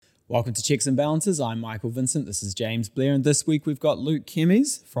Welcome to Checks and Balances. I'm Michael Vincent. This is James Blair. And this week we've got Luke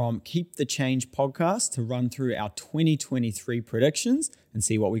Kemeys from Keep the Change podcast to run through our 2023 predictions and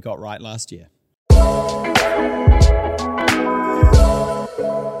see what we got right last year.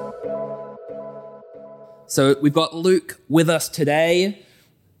 So we've got Luke with us today,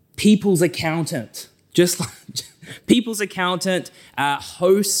 people's accountant,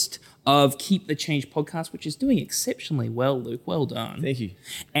 host of Keep the Change podcast, which is doing exceptionally well, Luke. Well done. Thank you.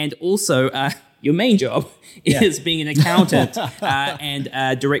 And also, your main job is being an accountant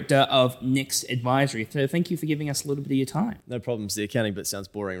and director of Next Advisory. So thank you for giving us a little bit of your time. No problems. The accounting bit sounds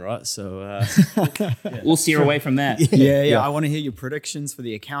boring, right? So we'll steer away from that. Yeah. I want to hear your predictions for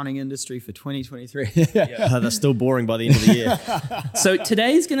the accounting industry for 2023. They're still boring by the end of the year. So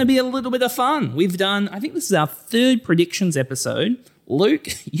today's going to be a little bit of fun. We've done, I think this is our third predictions episode. Luke,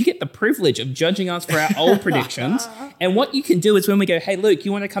 you get the privilege of judging us for our old predictions. And what you can do is when we go, hey, Luke,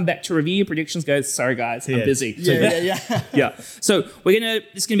 you want to come back to review your predictions? Go, sorry, guys, I'm busy. Yeah. So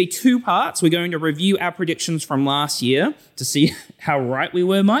it's going to be two parts. We're going to review our predictions from last year to see how right we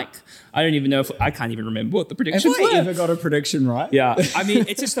were, Mike. I don't even know I can't even remember what the predictions were. Have I ever got a prediction right? Yeah. I mean,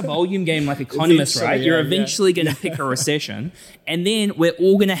 it's just a volume game like economists, right? You're eventually going to pick a recession. And then we're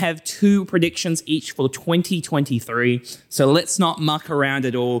all going to have two predictions each for 2023. So let's not muck around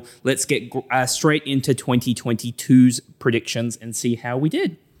at all. Let's get straight into 2022's predictions and see how we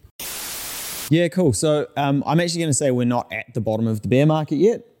did. Yeah, cool. So I'm actually going to say we're not at the bottom of the bear market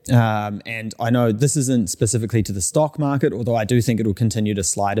yet. And I know this isn't specifically to the stock market, although I do think it'll continue to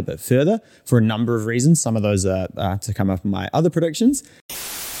slide a bit further for a number of reasons. Some of those are to come up in my other predictions.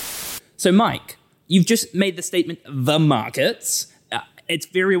 So, Mike, you've just made the statement, the markets. It's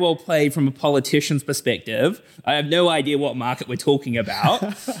very well played from a politician's perspective. I have no idea what market we're talking about.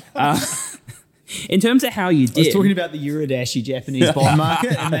 In terms of how you did... I was talking about the Eurodashi Japanese bond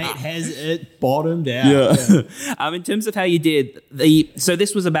market, and mate, has it bottomed out? Yeah. In terms of how you did, so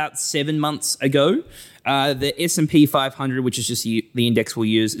this was about 7 months ago. The S&P 500, which is just the index we'll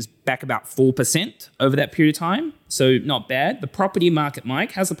use, is back about 4% over that period of time. So not bad. The property market,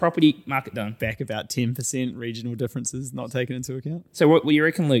 Mike, how's the property market done? Back about 10%, regional differences not taken into account. So what do you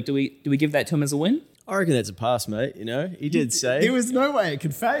reckon, Luke? Do we give that to him as a win? I reckon that's a pass, mate. You know, he did say there was no way it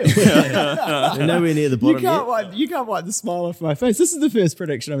could fail. We're nowhere near the bottom yet. You can't wipe the smile off my face. This is the first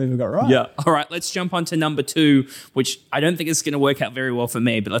prediction I've ever got right. Yeah. All right, let's jump on to number 2, which I don't think is going to work out very well for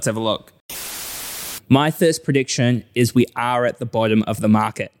me, but let's have a look. My first prediction is we are at the bottom of the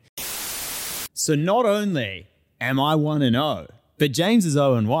market. So not only am I 1-0, but James is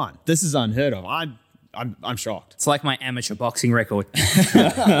 0-1. This is unheard of. I'm shocked. It's like my amateur boxing record.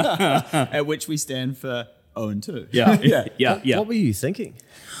 At which we stand for 0-2. Yeah. What were you thinking?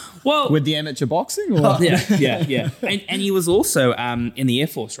 Well, with the amateur boxing? Or? Yeah. And he was also in the Air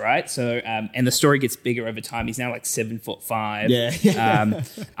Force, right? So, and the story gets bigger over time. He's now like 7'5". Yeah.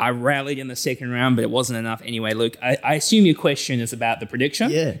 I rallied in the second round, but it wasn't enough. Anyway, Luke, I assume your question is about the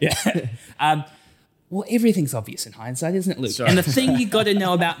prediction? Yeah. Well, everything's obvious in hindsight, isn't it, Luke? Sorry. And the thing you got to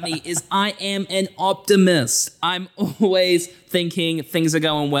know about me is I am an optimist. I'm always thinking things are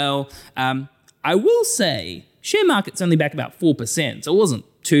going well. I will say share market's only back about 4%, so it wasn't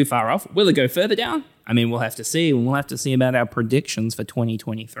too far off. Will it go further down? I mean, we'll have to see. We'll have to see about our predictions for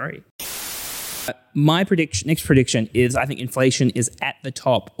 2023. My next prediction is I think inflation is at the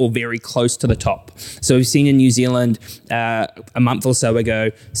top or very close to the top. So we've seen in New Zealand a month or so ago,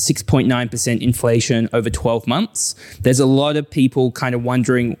 6.9% inflation over 12 months. There's a lot of people kind of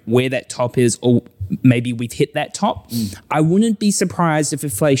wondering where that top is, or maybe we've hit that top. I wouldn't be surprised if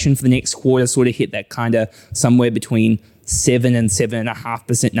inflation for the next quarter sort of hit that kind of somewhere between 7 and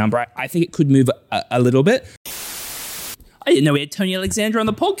 7.5% number. I think it could move a little bit. I didn't know we had Tony Alexander on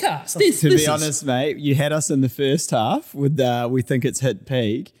the podcast. To be honest, mate, you had us in the first half with we think it's hit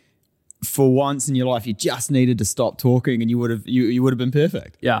peak. For once in your life, you just needed to stop talking, and you would have been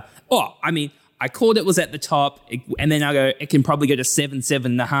perfect. Yeah. Oh, I mean, I called it was at the top, and then I go, it can probably go to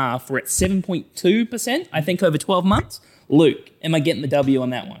 7.5. We're at 7.2%, I think, over 12 months. Luke, am I getting the W on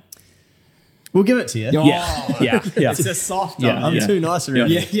that one? We'll give it to you. Yeah. It's a soft. I'm too nice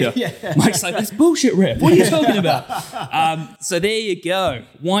around you. Yeah. Mike's like, that's bullshit, rep. What are you talking about? So there you go.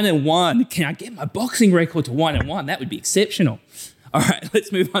 1-1. Can I get my boxing record to 1-1? That would be exceptional. All right,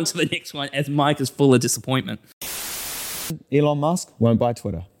 let's move on to the next one as Mike is full of disappointment. Elon Musk won't buy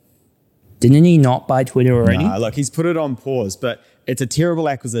Twitter. Didn't he not buy Twitter already? Nah, look, he's put it on pause, but it's a terrible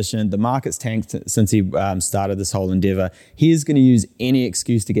acquisition. The market's tanked since he started this whole endeavor. He is going to use any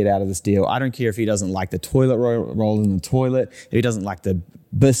excuse to get out of this deal. I don't care if he doesn't like the toilet roll in the toilet, if he doesn't like the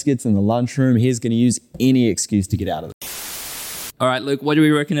biscuits in the lunchroom. He's going to use any excuse to get out of it. All right, Luke, what do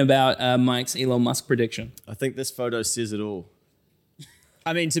we reckon about Mike's Elon Musk prediction? I think this photo says it all.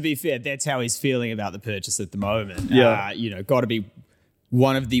 I mean, to be fair, that's how he's feeling about the purchase at the moment. Yeah. Got to be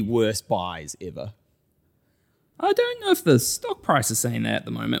one of the worst buys ever. I don't know if the stock price is saying that at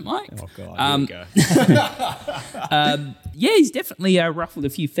the moment, Mike. Oh, God, here we go. Yeah, he's definitely ruffled a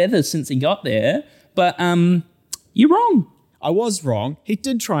few feathers since he got there, but you're wrong. I was wrong. He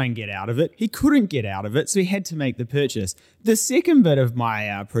did try and get out of it. He couldn't get out of it, so he had to make the purchase. The second bit of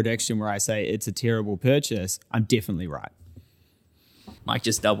my prediction where I say it's a terrible purchase, I'm definitely right. Mike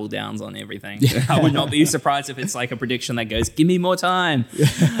just double downs on everything. I would not be surprised if it's like a prediction that goes, give me more time.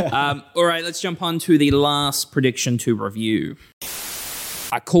 All right, let's jump on to the last prediction to review.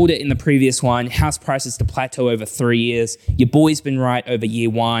 I called it in the previous one, house prices to plateau over 3 years. Your boy's been right over year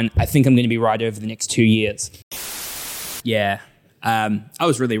one. I think I'm going to be right over the next 2 years. Yeah, I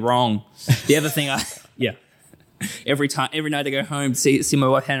was really wrong. The other thing, every night I go home, see my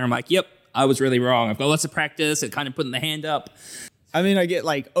wife Hannah, I'm like, yep, I was really wrong. I've got lots of practice at kind of putting the hand up. I mean, I get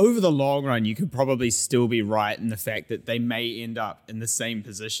like over the long run, you could probably still be right in the fact that they may end up in the same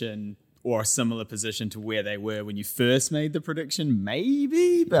position or a similar position to where they were when you first made the prediction,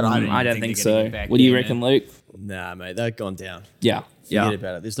 maybe, but I don't think they're so. gonna get back What do you there, reckon, man. Luke? Nah, mate, they've gone down. Yeah. Forget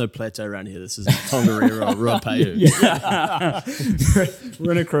about it. There's no plateau around here. This is Tongariro or Ruapehu.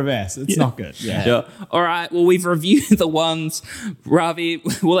 We're in a crevasse. It's not good. Yeah. All right. Well, we've reviewed the ones. Ravi,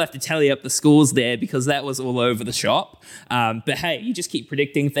 we'll have to tally up the scores there because that was all over the shop. But hey, you just keep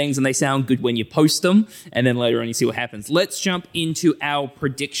predicting things and they sound good when you post them. And then later on you see what happens. Let's jump into our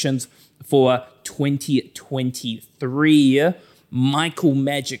predictions for 2023. Michael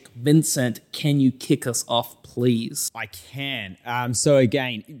Magic Vincent, can you kick us off, please? I can. So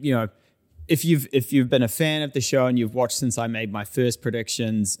again, if you've been a fan of the show and you've watched since I made my first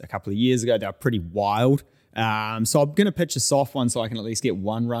predictions a couple of years ago, they're pretty wild. So I'm going to pitch a soft one so I can at least get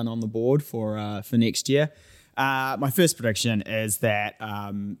one run on the board for next year. My first prediction is that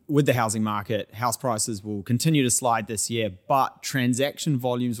with the housing market, house prices will continue to slide this year, but transaction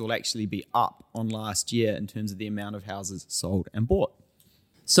volumes will actually be up on last year in terms of the amount of houses sold and bought.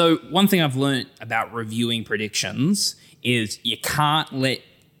 So one thing I've learned about reviewing predictions is you can't let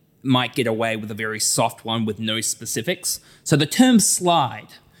Mike get away with a very soft one with no specifics. So the term slide,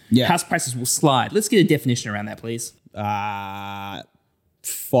 house prices will slide. Let's get a definition around that, please. 5%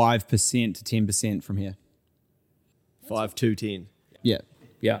 to 10% from here. 5, 2, 10. Yeah.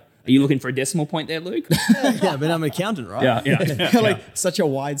 Yeah. Are you looking for a decimal point there, Luke? Yeah, but I'm an accountant, right? Like such a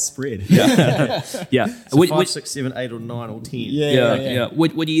wide spread. Yeah. So 5, 6, 7, 8, or 9, or 10. Yeah.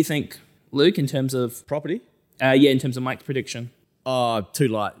 What do you think, Luke, in terms of Property? in terms of Mike's prediction? Oh, too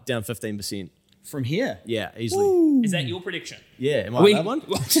light. Down 15%. From here? Yeah, easily. Is that your prediction? Yeah, am I that one?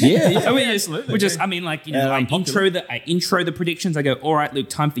 Absolutely. I intro the predictions. I go, all right, Luke,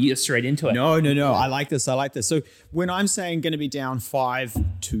 time for you to straight into it. No. I like this. So when I'm saying going to be down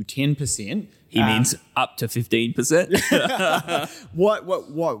 5 to 10%, He means up to 15%.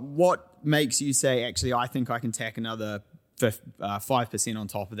 what makes you say, actually, I think I can tack another 5% on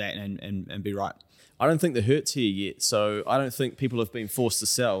top of that and be right? I don't think the hurt's here yet. So I don't think people have been forced to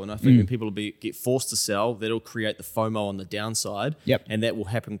sell. And I think when people get forced to sell, that'll create the FOMO on the downside. Yep. And that will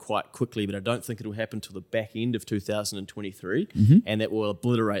happen quite quickly. But I don't think it'll happen till the back end of 2023. And that will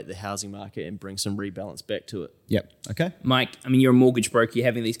obliterate the housing market and bring some rebalance back to it. Yep. Okay. Mike, I mean, you're a mortgage broker. You're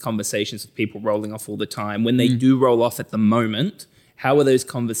having these conversations with people rolling off all the time. When they do roll off at the moment, how are those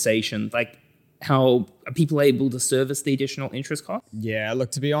conversations? Like, how are people able to service the additional interest cost? Yeah, look,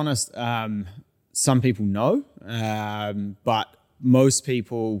 to be honest, some people know, but most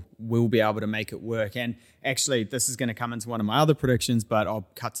people will be able to make it work. And actually, this is going to come into one of my other predictions, but I'll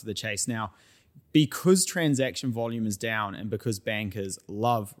cut to the chase now. Because transaction volume is down and because bankers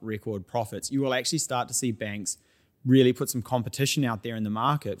love record profits, you will actually start to see banks really put some competition out there in the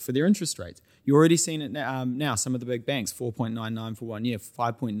market for their interest rates. You're already seeing it now. Some of the big banks, 4.99 for 1 year,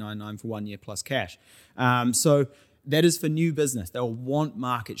 5.99 for 1 year plus cash. So that is for new business. They'll want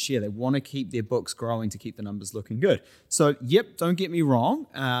market share. They want to keep their books growing to keep the numbers looking good. So, don't get me wrong.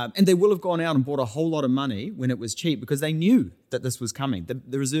 And they will have gone out and bought a whole lot of money when it was cheap because they knew that this was coming.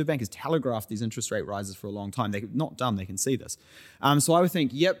 The Reserve Bank has telegraphed these interest rate rises for a long time. They're not dumb. They can see this. So I would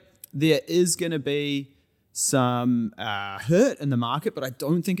think, there is going to be some hurt in the market, but I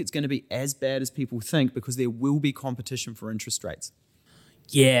don't think it's going to be as bad as people think because there will be competition for interest rates.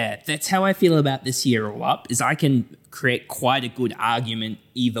 Yeah, that's how I feel about this year all up, is I can create quite a good argument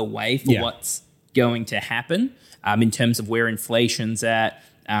either way for what's going to happen in terms of where inflation's at,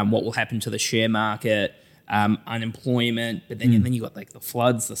 what will happen to the share market, unemployment, but then you got like the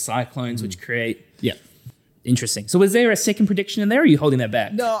floods, the cyclones, which create Interesting. So was there a second prediction in there, or are you holding that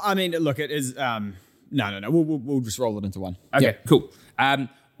back? No, I mean, look, it is. No. We'll just roll it into one. Okay, cool.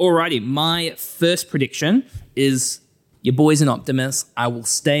 Alrighty, my first prediction is your boy's an optimist. I will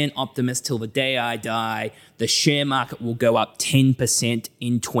stay an optimist till the day I die. The share market will go up 10%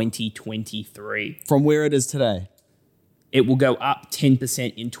 in 2023. From where it is today. It will go up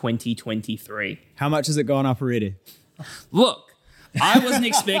 10% in 2023. How much has it gone up already? Look, I wasn't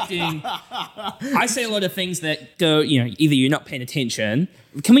expecting. I say a lot of things that go, either you're not paying attention.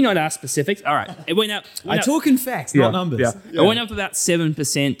 Can we not ask specifics? All right, it went up. I talk in facts, not numbers. Yeah. It went up about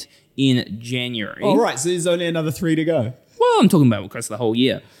 7% in January. All right, so there's only another 3 to go. Well, I'm talking about across the whole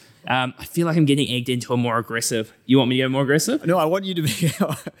year. I feel like I'm getting egged into a more aggressive. You want me to go more aggressive? No, I want you to be.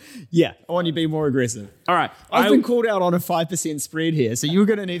 I want you to be more aggressive. All right. I've been called out on a 5% spread here, so you're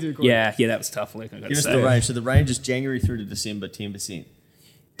going to need to agree. Yeah, that was tough, Luke. Give us the range. So the range is January through to December, 10%.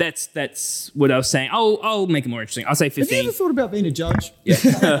 That's what I was saying. I'll make it more interesting. I'll say 15. Have you ever thought about being a judge?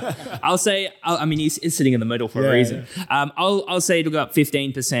 Yeah. I'll say. He's sitting in the middle for a reason. Yeah. I'll say it'll go up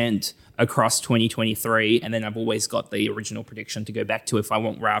 15% across 2023, and then I've always got the original prediction to go back to if I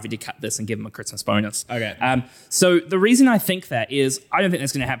want Ravi to cut this and give him a Christmas bonus. Okay. So the reason I think that is I don't think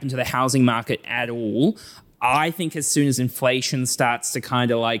that's going to happen to the housing market at all. I think as soon as inflation starts to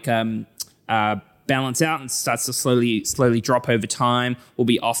kind of like balance out and starts to slowly drop over time, we'll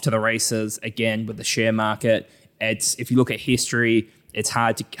be off to the races again with the share market. If you look at history, it's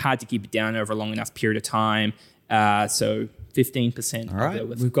hard to keep it down over a long enough period of time. So 15%. All right,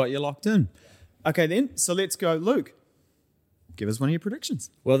 we've got you locked in. Okay, then. So let's go, Luke. Give us one of your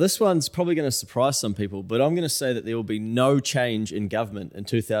predictions. Well, this one's probably going to surprise some people, but I'm going to say that there will be no change in government in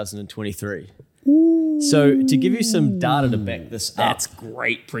 2023. Ooh. So to give you some data to back this up. That's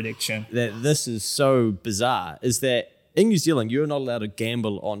great prediction. That this is so bizarre is that in New Zealand, you're not allowed to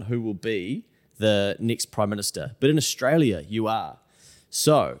gamble on who will be the next Prime Minister. But in Australia, you are.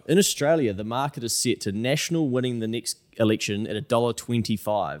 So in Australia, the market is set to National winning the next election at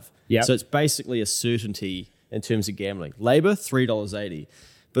 $1.25. Yep. So it's basically a certainty in terms of gambling. Labor, $3.80.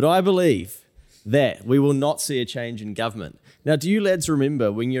 But I believe that we will not see a change in government. Now, do you lads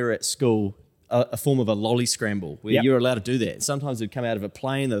remember when you're at school, a form of a lolly scramble where you're allowed to do that? Sometimes they'd come out of a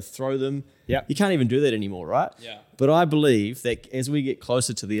plane, they'd throw them. Yep. You can't even do that anymore, right? Yeah. But I believe that as we get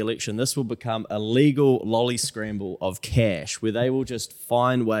closer to the election, this will become a legal lolly scramble of cash where they will just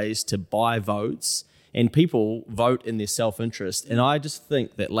find ways to buy votes and people vote in their self-interest. And I just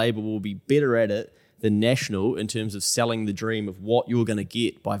think that Labor will be better at it than National in terms of selling the dream of what you're going to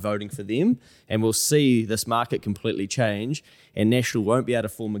get by voting for them. And we'll see this market completely change and National won't be able to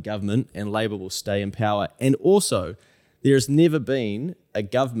form a government and Labor will stay in power. And also, there has never been a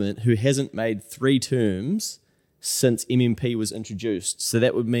government who hasn't made 3 terms since MMP was introduced. So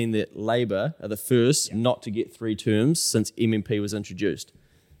that would mean that Labor are the first not to get 3 terms since MMP was introduced.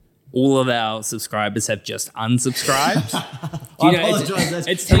 All of our subscribers have just unsubscribed. I apologise.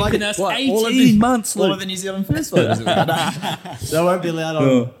 It's taken us 18 months. All of the New Zealand first voters. So I won't be allowed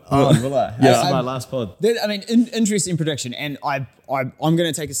on, will I? This is my last pod. Interesting prediction. And I'm going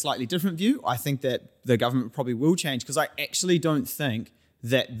to take a slightly different view. I think that the government probably will change because I actually don't think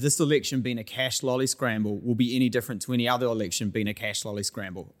that this election being a cash lolly scramble will be any different to any other election being a cash lolly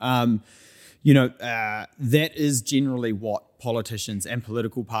scramble. That is generally what politicians and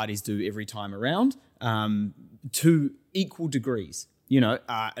political parties do every time around, to equal degrees.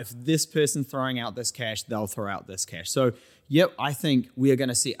 If this person's throwing out this cash, they'll throw out this cash. So, I think we are going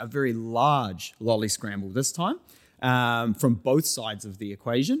to see a very large lolly scramble this time from both sides of the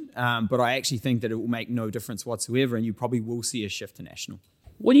equation. But I actually think that it will make no difference whatsoever, and you probably will see a shift to National.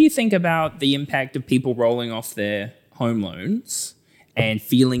 What do you think about the impact of people rolling off their home loans and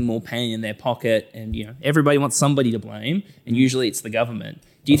feeling more pain in their pocket? And, everybody wants somebody to blame, and usually it's the government.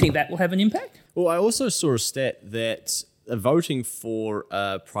 Do you think that will have an impact? Well, I also saw a stat that voting for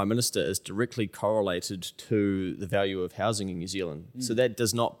a Prime Minister is directly correlated to the value of housing in New Zealand. So that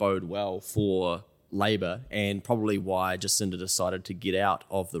does not bode well for Labor, and probably why Jacinda decided to get out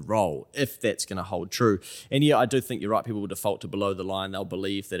of the role, if that's going to hold true. And I do think you're right, people will default to below the line. They'll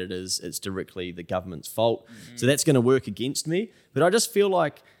believe that it's directly the government's fault. So that's going to work against me. But I just feel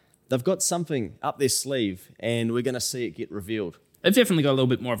like they've got something up their sleeve and we're going to see it get revealed. They've definitely got a little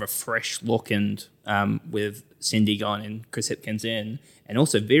bit more of a fresh look, and with Cindy gone and Chris Hipkins in, and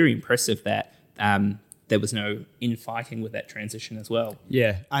also very impressive that there was no infighting with that transition as well.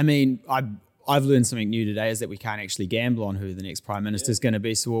 Yeah, I mean, I've learned something new today, is that we can't actually gamble on who the next Prime Minister is going to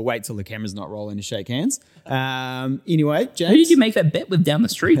be, so we'll wait till the camera's not rolling to shake hands. Anyway, James. Who did you make that bet with down the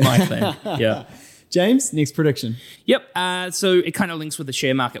street, Mike, then? Yeah. James, next prediction. Yep. So it kind of links with the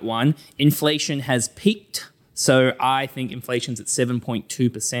share market one. Inflation has peaked So I think inflation's at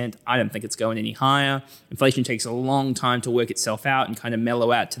 7.2%. I don't think it's going any higher. Inflation takes a long time to work itself out and kind of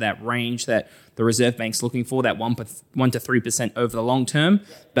mellow out to that range that the Reserve Bank's looking for, that 1 to 3% over the long term.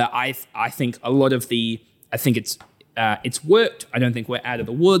 But I think a lot of I think it's worked. I don't think we're out of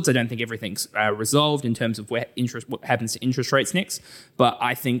the woods. I don't think everything's resolved in terms of what happens to interest rates next. But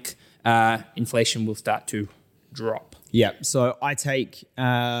I think inflation will start to drop. Yeah, so I take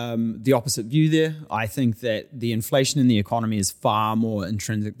the opposite view there. I think that the inflation in the economy is far more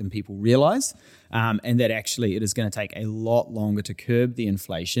intrinsic than people realize, and that actually it is going to take a lot longer to curb the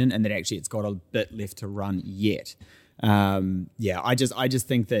inflation, and that actually it's got a bit left to run yet. I just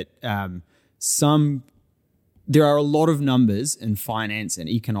think that there are a lot of numbers in finance and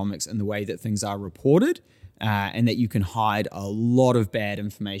economics and the way that things are reported, and that you can hide a lot of bad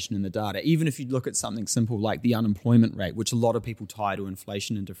information in the data. Even if you look at something simple like the unemployment rate, which a lot of people tie to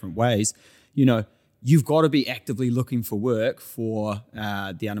inflation in different ways, you've got to be actively looking for work for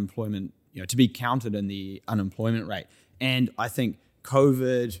the unemployment, to be counted in the unemployment rate. And I think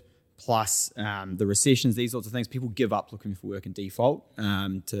COVID plus the recessions, these sorts of things, people give up looking for work in default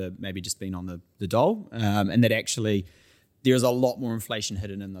to maybe just being on the dole, and that actually there's a lot more inflation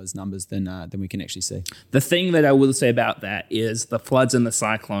hidden in those numbers than we can actually see. The thing that I will say about that is the floods and the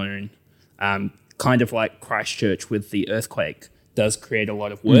cyclone, kind of like Christchurch with the earthquake, does create a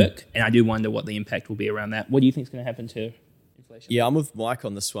lot of work, and I do wonder what the impact will be around that. What do you think is going to happen to inflation? Yeah, I'm with Mike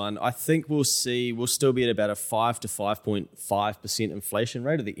on this one. I think we'll still be at about a 5 to 5.5% inflation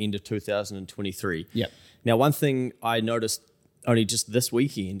rate at the end of 2023. Yeah. Now, one thing I noticed only just this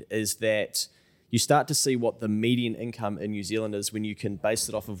weekend is that you start to see what the median income in New Zealand is when you can base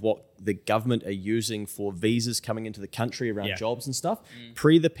it off of what the government are using for visas coming into the country around jobs and stuff.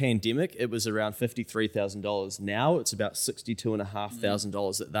 Pre the pandemic, it was around $53,000. Now it's about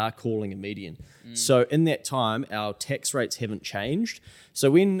 $62,500 that they're calling a median. So in that time, our tax rates haven't changed.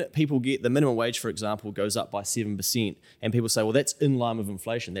 So when people get the minimum wage, for example, goes up by 7%, and people say, well, that's in line with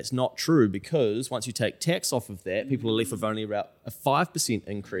inflation. That's not true, because once you take tax off of that, people are left with only about a 5%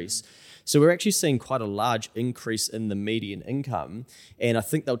 increase. So we're actually seeing quite a large increase in the median income, and I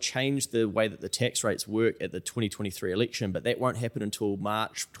think they'll change the way that the tax rates work at the 2023 election, but that won't happen until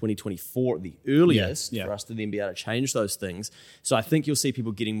March 2024 at the earliest for us to then be able to change those things. So I think you'll see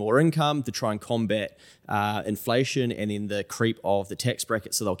people getting more income to try and combat inflation and then the creep of the tax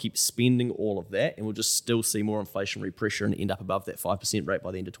bracket, so they'll keep spending all of that, and we'll just still see more inflationary pressure and end up above that 5% rate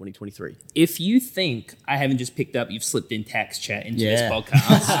by the end of 2023. If you think I haven't just picked up, you've slipped in tax chat into this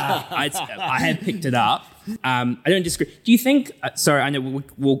podcast, I have picked it up. I don't disagree. Do you think, sorry, I know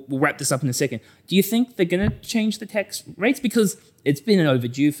we'll wrap this up in a second. Do you think they're going to change the tax rates? Because it's been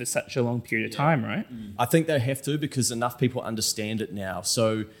overdue for such a long period of time, right? I think they have to, because enough people understand it now.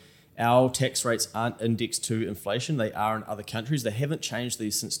 So our tax rates aren't indexed to inflation. They are in other countries. They haven't changed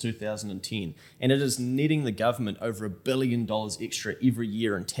these since 2010. And it is netting the government over $1 billion extra every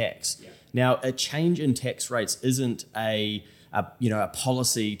year in tax. Yeah. Now, a change in tax rates isn't a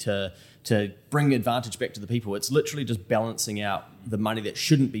policy to bring advantage back to the people. It's literally just balancing out the money that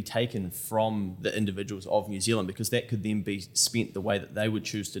shouldn't be taken from the individuals of New Zealand, because that could then be spent the way that they would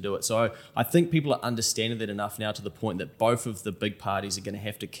choose to do it. So I think people are understanding that enough now, to the point that both of the big parties are going to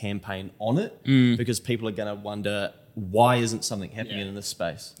have to campaign on it, because people are going to wonder, why isn't something happening in this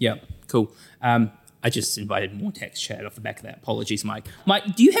space? Yeah, cool. I just invited more text chat off the back of that. Apologies, Mike.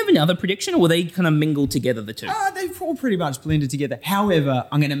 Mike, do you have another prediction, or will they kind of mingle together, the two? They've all pretty much blended together. However,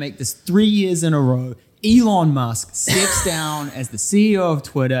 I'm going to make this 3 years in a row. Elon Musk steps down as the CEO of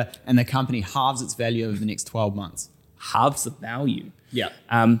Twitter, and the company halves its value over the next 12 months. Halves the value? Yeah.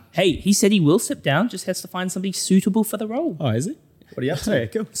 Hey, he said he will step down, just has to find somebody suitable for the role. Oh, is it? What are you up to? Yeah,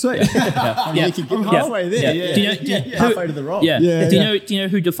 cool. Sweet. I'm halfway there. Yeah. Do you know, halfway to the role. Yeah. Do you know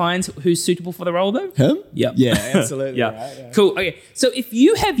who defines who's suitable for the role, though? Him? Yep. Yeah, absolutely. Yeah. Right, yeah. Cool. Okay. So if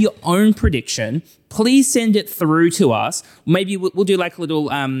you have your own prediction, please send it through to us. Maybe we'll do like a little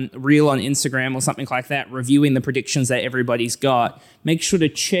reel on Instagram or something like that, reviewing the predictions that everybody's got. Make sure to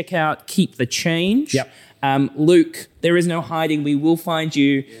check out Keep the Change. Yep. Luke, there is no hiding. We will find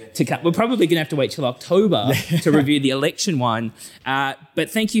you to cut. We're probably going to have to wait till October to review the election one. But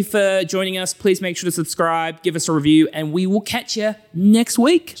thank you for joining us. Please make sure to subscribe, give us a review, and we will catch you next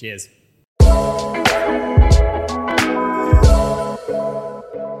week. Cheers.